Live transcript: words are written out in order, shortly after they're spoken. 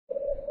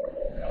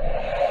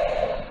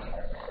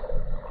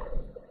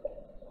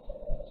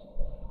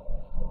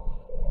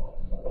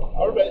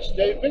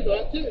stupid,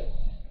 wasn't it?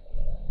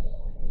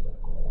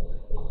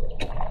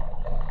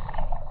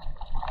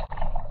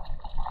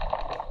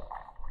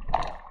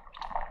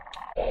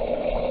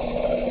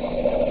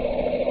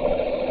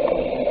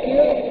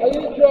 Are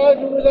you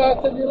driving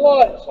without any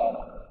lights on?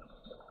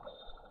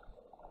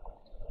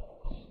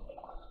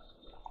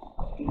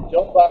 You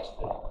dumb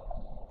bastard.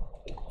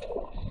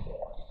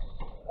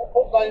 I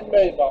put main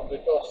beam on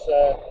because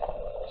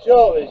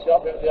surely he's got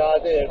to get the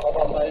idea if I'm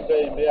on main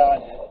beam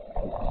behind you.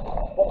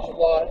 Put some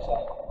lights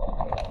on.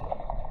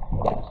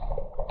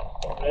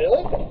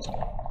 Really?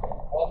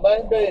 On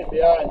main beam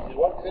behind you,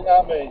 what do you think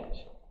that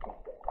means?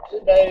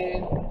 Does it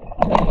mean,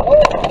 oh,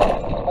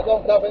 I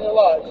don't have any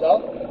lights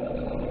on?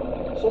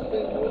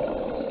 Something,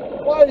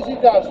 why is he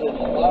dazzling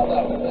like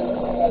that with the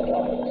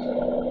headlights?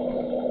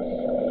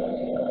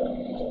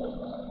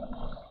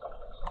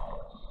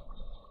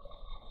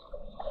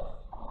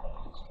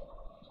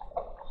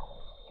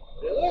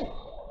 Really?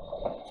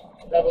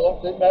 Never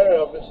looked in the mirror,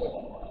 obviously.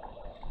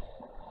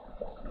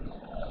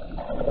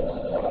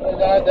 I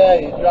mean, I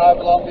dare you drive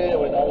along here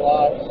with no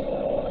lights.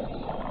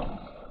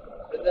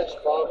 In this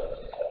fog.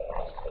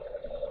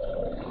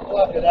 It's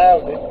like an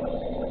Audi.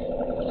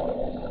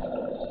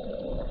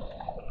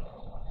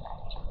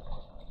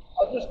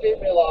 I'll just keep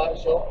my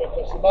lights up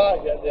because you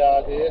might get the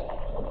idea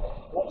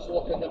once you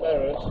look in the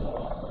mirrors.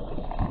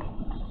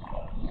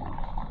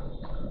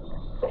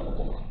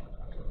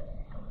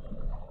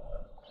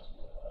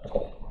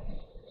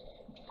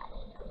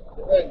 What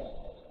do you think?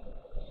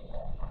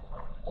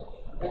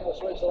 Think we'll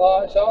switch the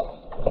lights on?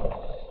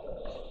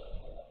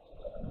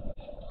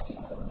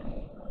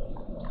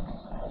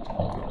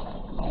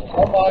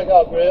 Oh my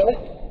God, really?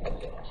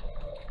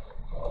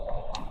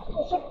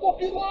 What's the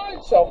fucking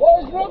lights on?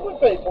 What is wrong with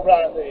people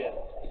around here?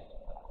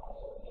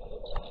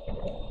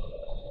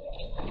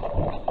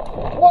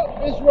 What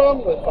is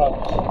wrong with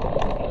folks?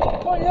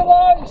 Put your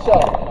lights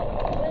on.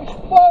 It's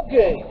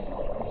foggy.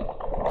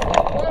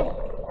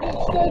 How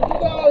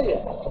stupid are you?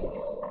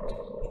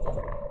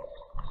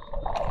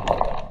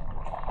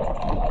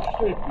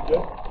 Stupid,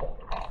 eh?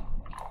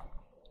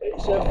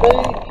 It's a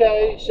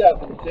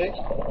VK70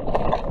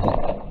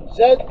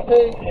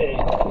 ZPE.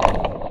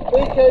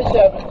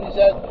 VK70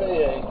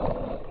 ZPE.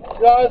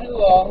 Driving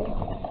along,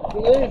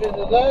 believing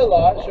that their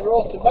lights are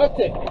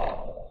automatic.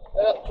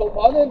 They'll come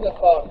on in the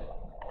fog.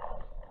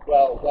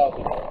 Well,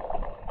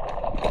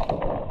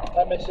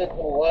 let me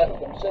signal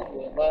left, I'm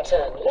signaling left.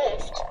 Turn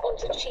left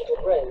onto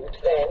Cheadle Road,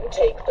 then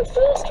take the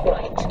first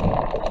right.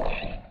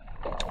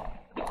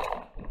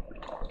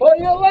 Put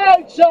your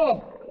lights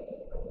on!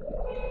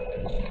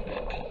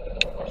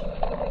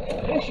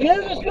 It's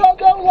you that's got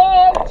no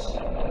lights!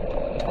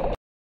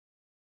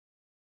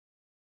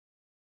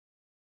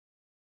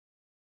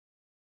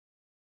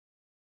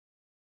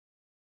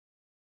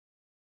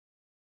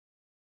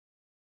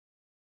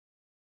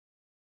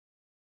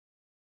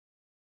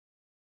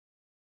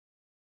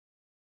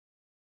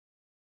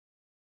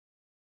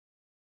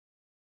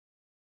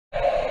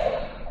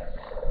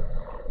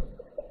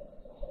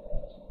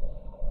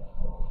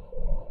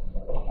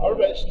 I'm a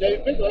bit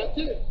stupid,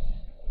 wasn't it?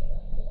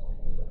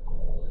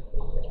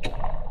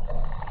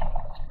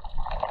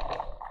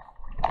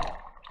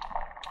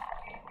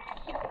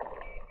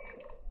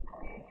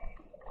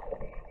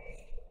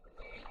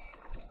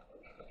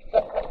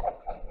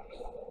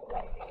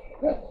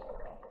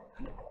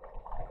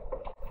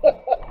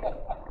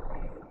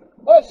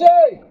 I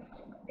say,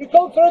 you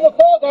come through the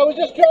fog. I was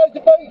just trying to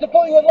get you to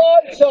put your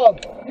lights on.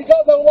 You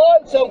got no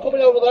lights on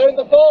coming over there in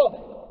the fog.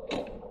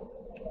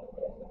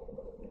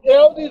 The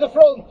Audi the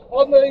front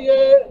on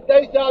the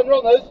daytime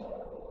runners,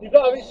 you've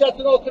got to have it set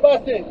on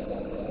automatic.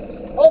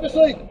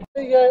 Obviously,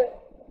 it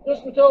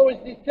doesn't always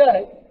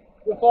detect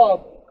the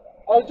fog.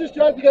 I was just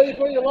trying to get you to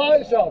put your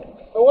lights on.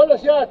 But when I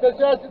said, I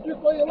said,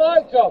 just put your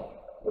lights on.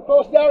 Of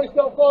course, now it's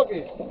not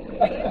foggy.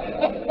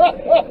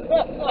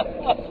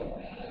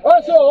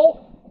 That's all.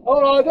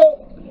 Alright,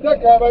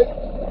 take care, mate.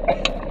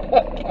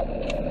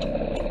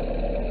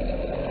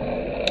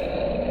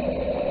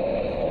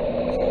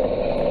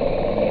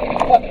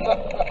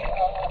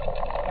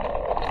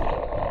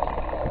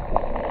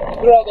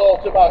 They're on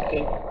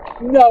automatic.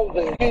 No,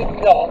 they're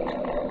not.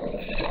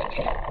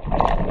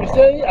 You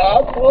see,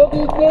 I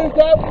bloody do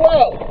that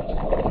well.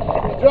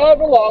 You drive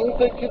along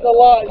thinking the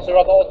lights are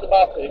on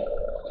automatic.